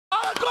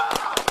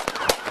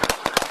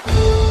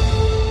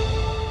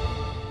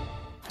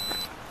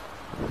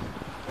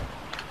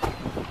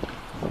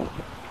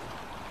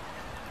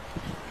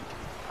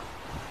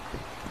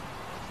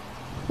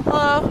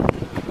Hello.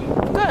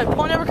 Good.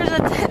 Pulling over because of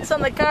the dents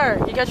on the car.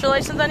 You got your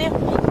license on you?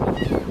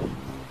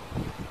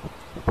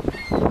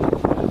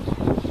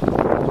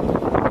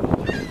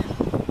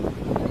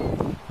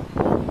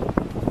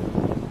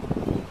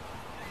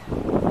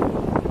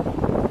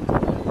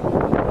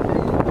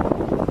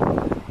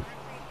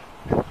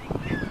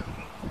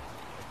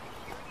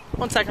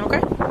 One second,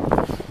 okay?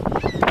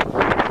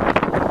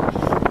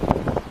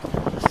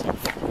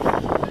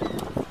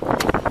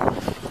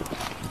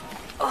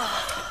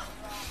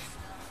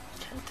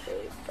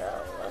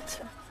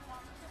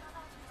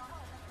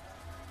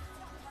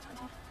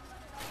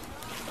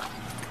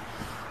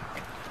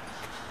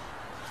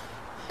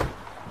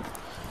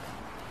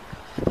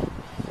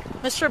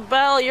 Mr.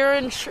 Bell, your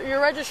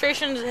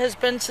registration has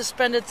been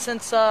suspended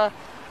since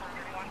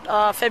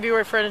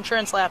February for an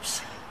insurance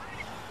lapse.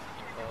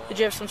 Did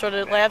you have some sort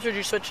of lapse, or did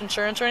you switch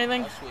insurance or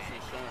anything? I switched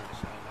insurance.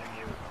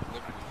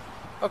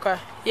 Okay.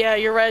 Yeah,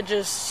 your reg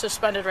is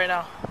suspended right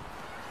now.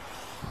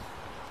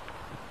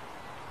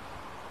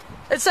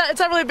 It's not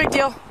really a big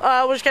deal.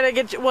 We're just gonna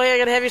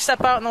gonna have you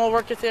step out, and then we'll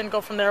work with you and go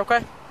from there.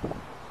 Okay?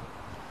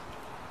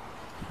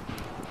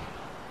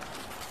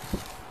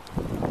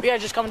 You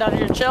guys just coming down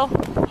here to chill?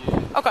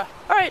 Yeah. Okay.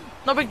 All right.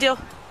 No big deal.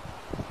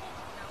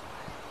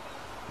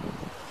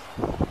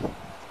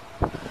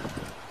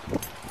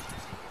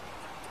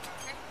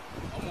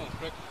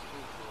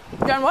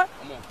 You're on what?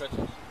 I'm on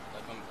crutches.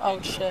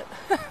 Oh shit.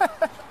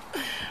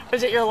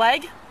 Was it your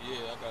leg? Yeah,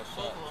 I got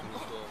shot in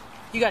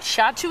 2012. You got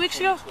shot 2 weeks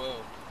ago?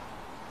 2012.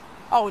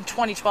 Oh, in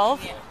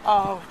 2012? Yeah.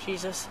 Oh,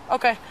 Jesus.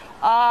 Okay.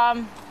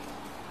 I'll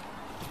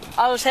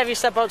just have you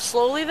step out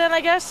slowly then,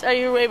 I guess? Are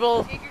you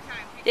able... Take your time.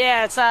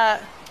 Yeah, it's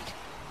not...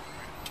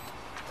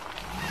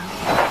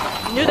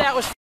 Knew that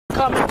was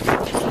coming.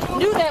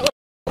 Knew that was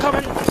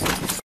coming.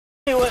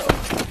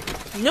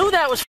 Knew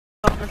that was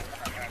coming.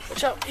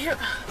 Watch out. Here.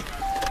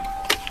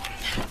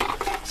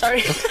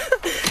 Sorry.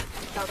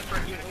 That was for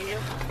you.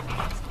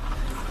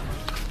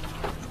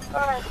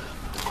 Alright.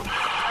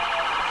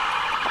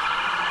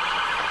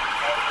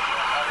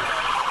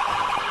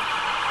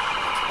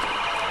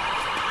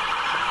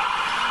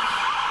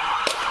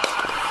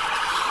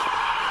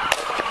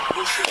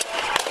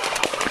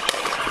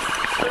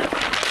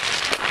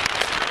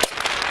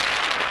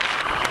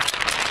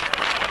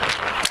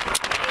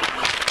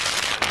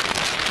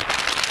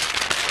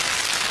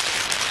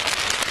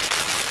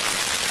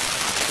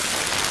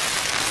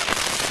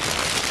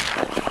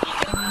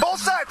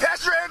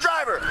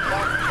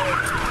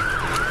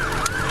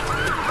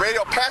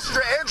 Radio,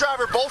 passenger and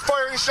driver both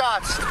firing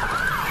shots.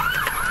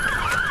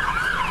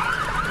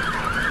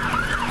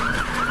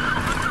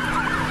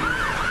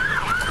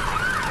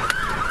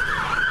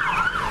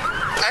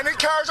 Any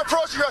cars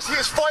approaching us, he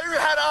is firing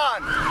head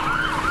on.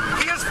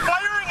 He is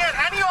firing at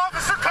any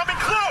officer coming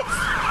close.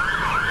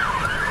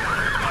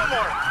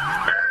 Fillmore.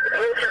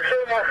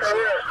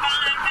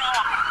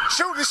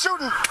 Shooting,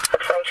 shooting.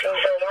 Approaching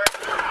Fillmore.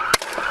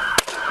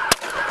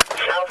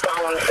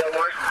 Southbound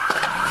Fillmore.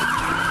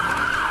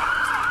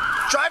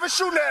 Driver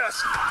shooting at us.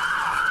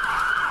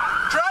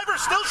 Driver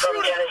still From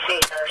shooting.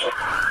 Genesee, sir.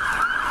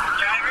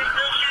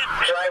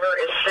 Driver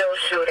is still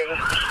shooting.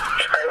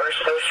 Driver is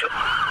still shooting.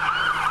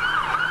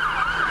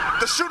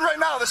 They're shooting right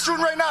now. They're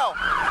shooting right now.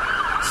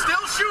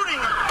 Still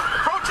shooting.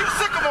 Approaching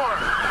Sycamore.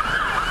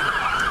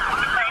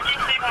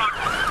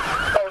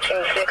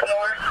 Approaching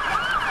Sycamore.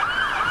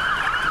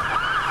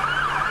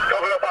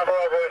 Coming up on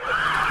Broadway.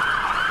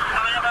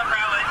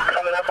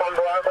 Coming up on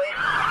Broadway.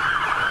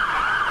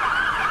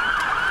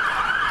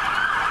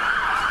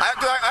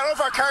 I don't know if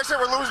our cars here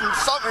we're losing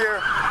something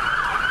here.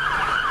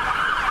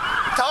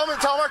 Tell them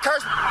our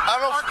cars. I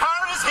don't know. Our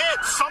car is hit.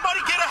 Somebody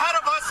get ahead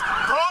of us.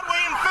 Broadway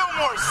and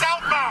Fillmore,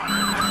 southbound.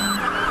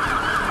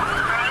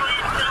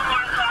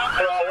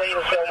 Broadway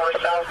and Fillmore,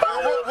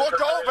 southbound. We'll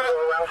go, but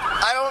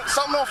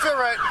something don't feel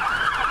right.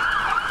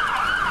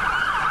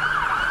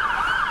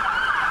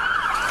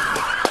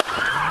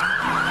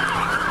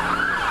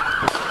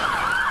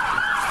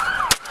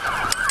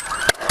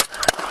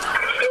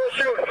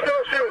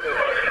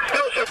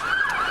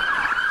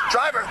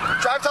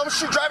 Tell him to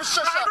shoot. Driver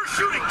shooting. Driver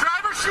shooting.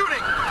 Driver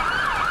shooting.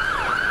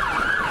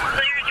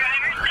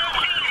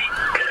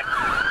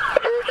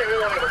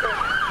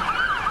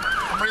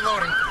 I'm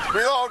reloading.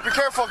 Reload. Be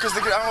careful, because I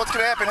don't know what's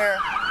going to happen here.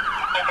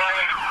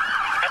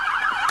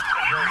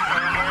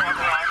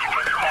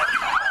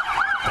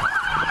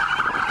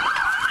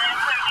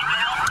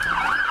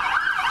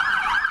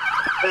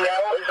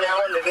 Mel is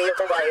now in the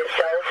vehicle by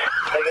himself.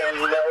 Again,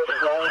 Mel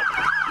is alone.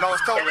 No,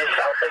 it's told. And his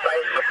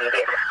self-advice is in the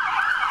vehicle.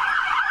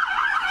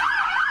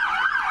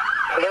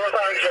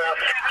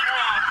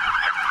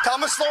 Tell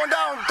him it's slowing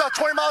down, about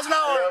 20 miles an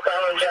hour.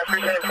 Going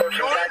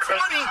 20.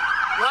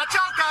 Watch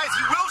out, guys.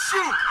 He will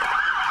shoot.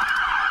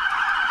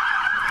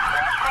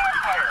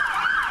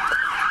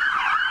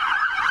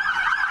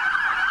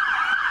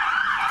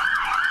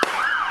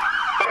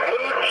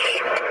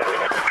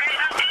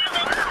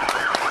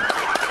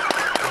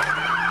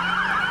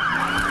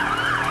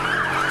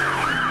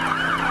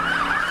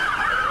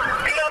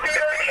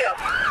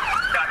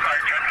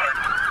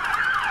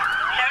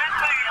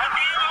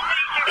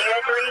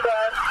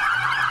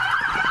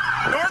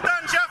 North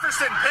on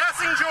Jefferson,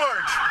 passing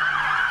George.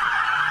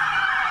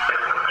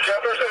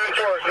 Jefferson and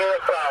George,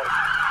 northbound.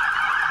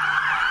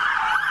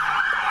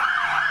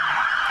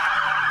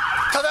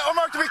 Tell that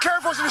unmarked to be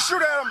careful, he's gonna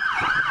shoot at him.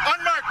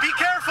 Unmarked, be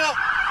careful.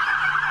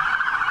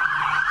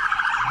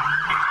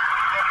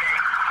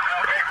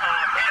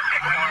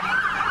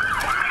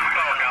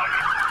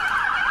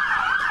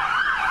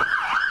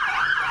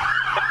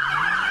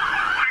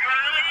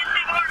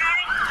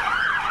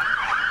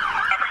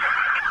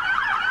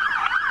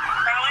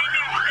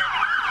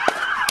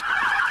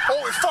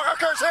 Holy fuck, our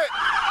car's hit.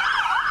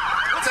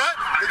 What's that?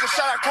 They just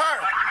shot our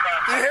car.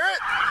 Did you hear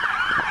it?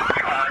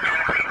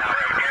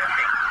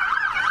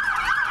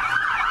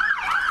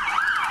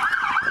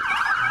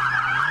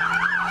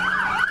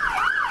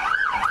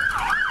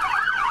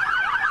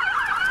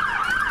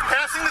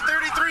 Passing the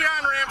 33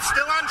 on-ramp,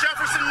 still on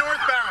Jefferson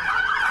northbound.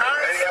 Car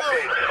is slow.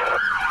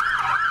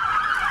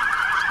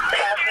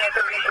 Passing the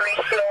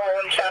 33, still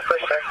on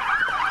Jefferson.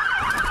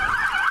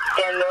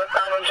 And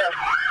northbound on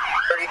Jefferson,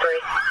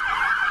 33.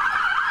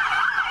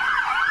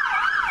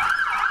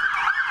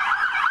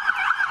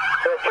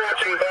 We're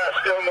approaching that,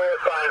 still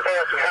northbound,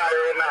 passing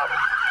higher and out.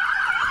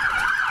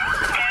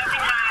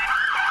 Passing high.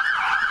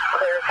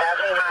 Clear,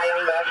 passing high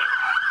on west.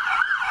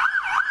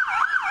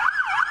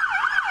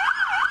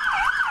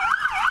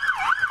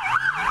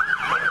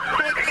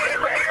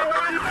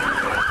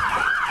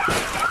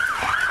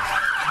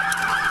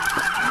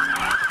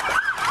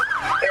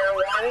 Air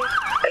 1,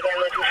 again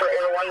looking for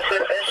Air 1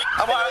 assistance.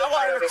 I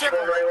wanted to tip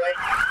him.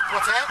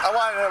 What's that? I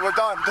wanted it, we're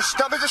done. Just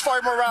let me just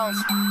fire more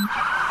rounds.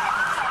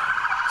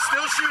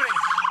 Still shooting.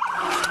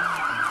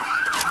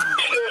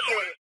 Still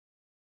shooting.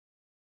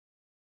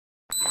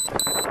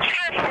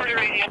 Airport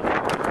radio.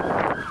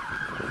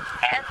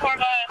 Airport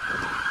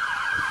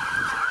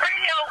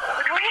radio.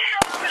 Do we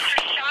have Mr.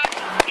 Shot?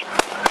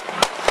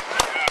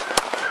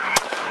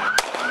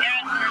 Yeah,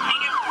 we're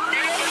seeing him.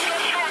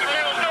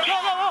 Go, go,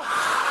 go.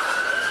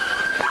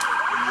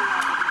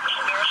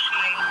 Still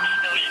shooting.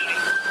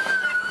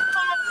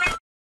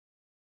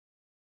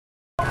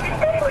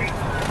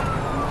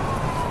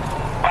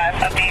 Class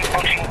update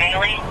approaching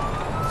Bailey.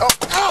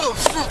 Oh,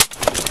 shit.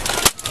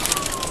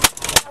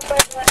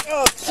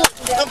 Oh, shit.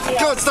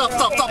 Good, stop,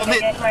 I'm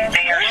hit.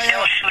 They are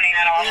still shooting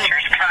at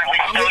officers. Currently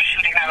still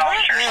shooting at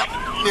officers.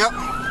 Yep.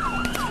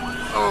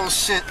 Oh,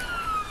 shit.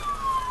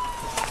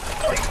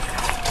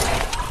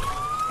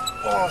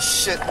 Oh,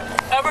 shit.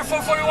 Albert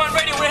 441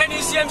 radio, we're heading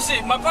to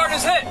CMC. My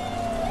partner's hit.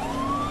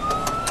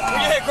 Where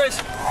you hit, Chris?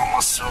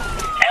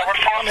 Albert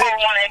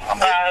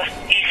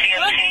 441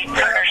 ECMC,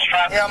 partner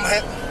struck. Yeah, I'm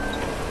hit.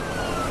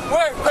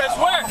 Where, Chris,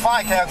 where? I'm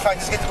fine, Ken. I'm fine.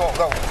 Just get to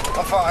go.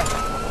 I'm fine.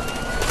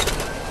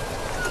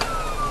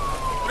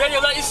 Radio,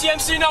 let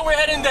ECMC know we're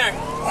heading there.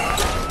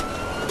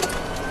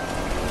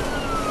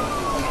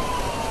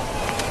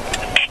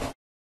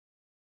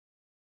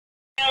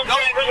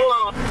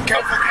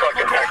 Careful.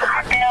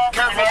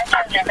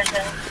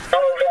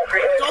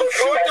 Don't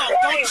shoot, though.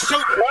 Don't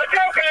shoot. Watch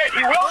out, guys.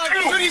 He will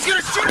shoot. Dude, he's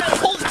gonna shoot at us.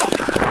 Hold the fuck.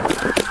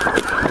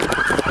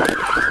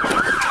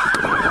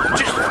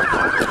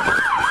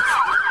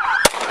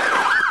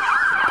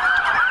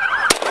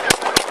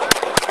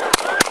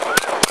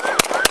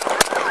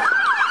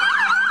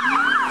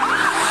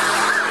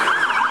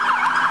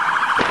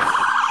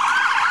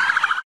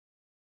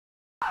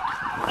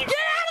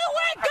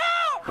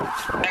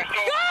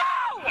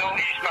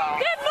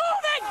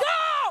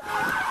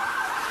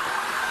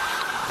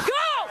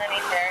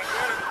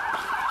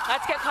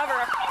 Let's get cover.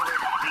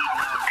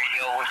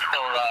 Radio is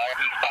still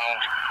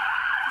eastbound.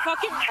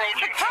 Fucking the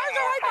cars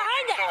are right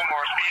behind it.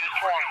 Fillmore, speed is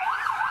 20.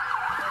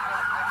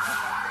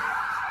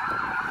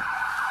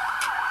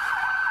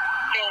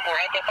 Fillmore,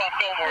 heads up on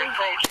Fillmore,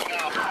 approaching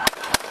now.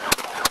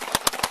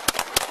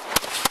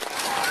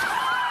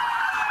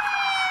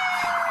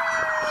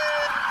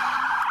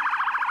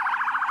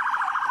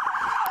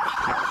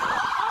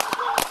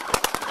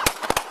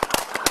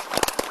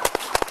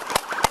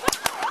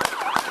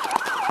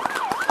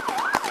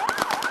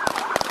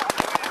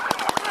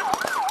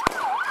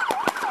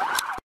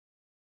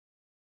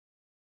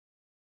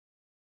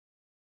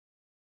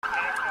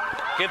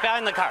 Get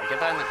behind the car. Get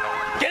behind the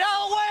car. Get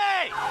out of the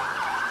way!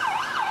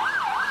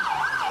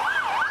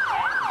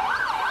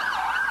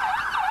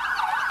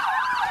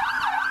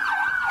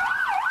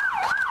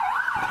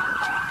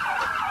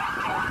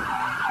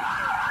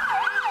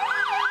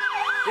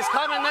 He's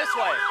coming this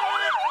way.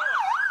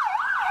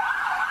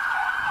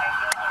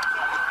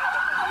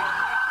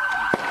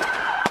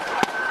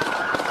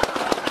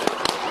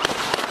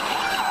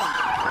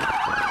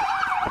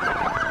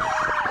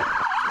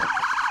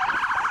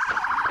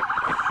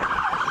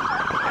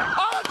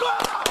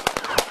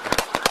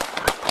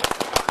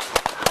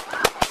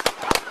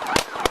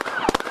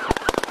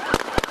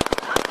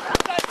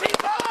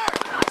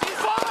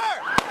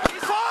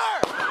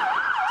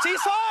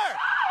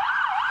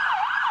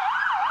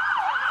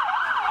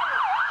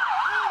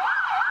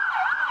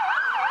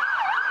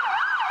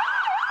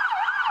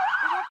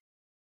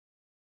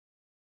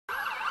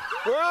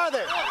 Where are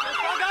they? Got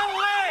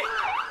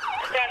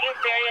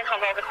Marion,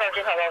 hello, the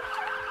Sergeant, hello.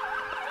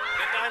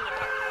 Get behind the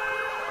car.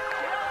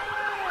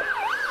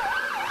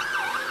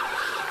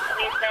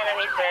 East 9 and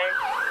East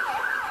 9.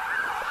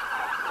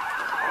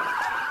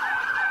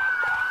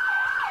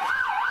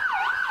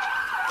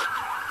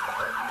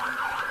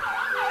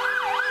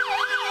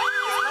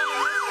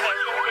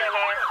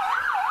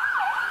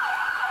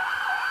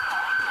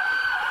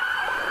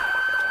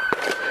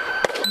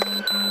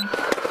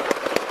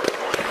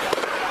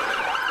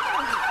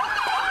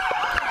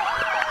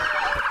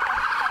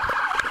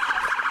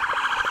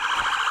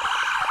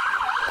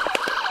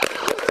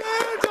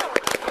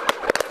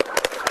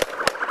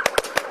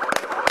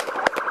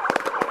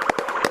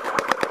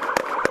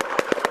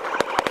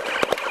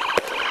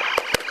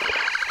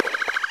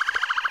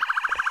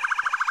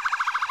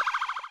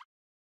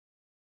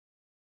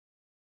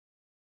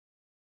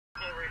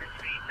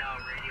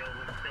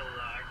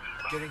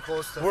 Getting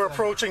close to. We're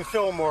approaching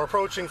Fillmore.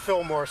 Approaching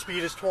Fillmore.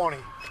 Speed is 20.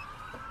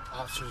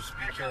 Officers,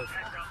 be careful.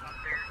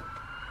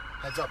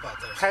 Heads up out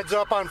there. Heads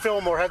up on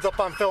Fillmore. Heads up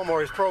on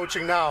Fillmore. He's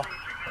approaching now.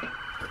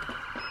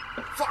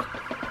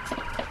 Fuck!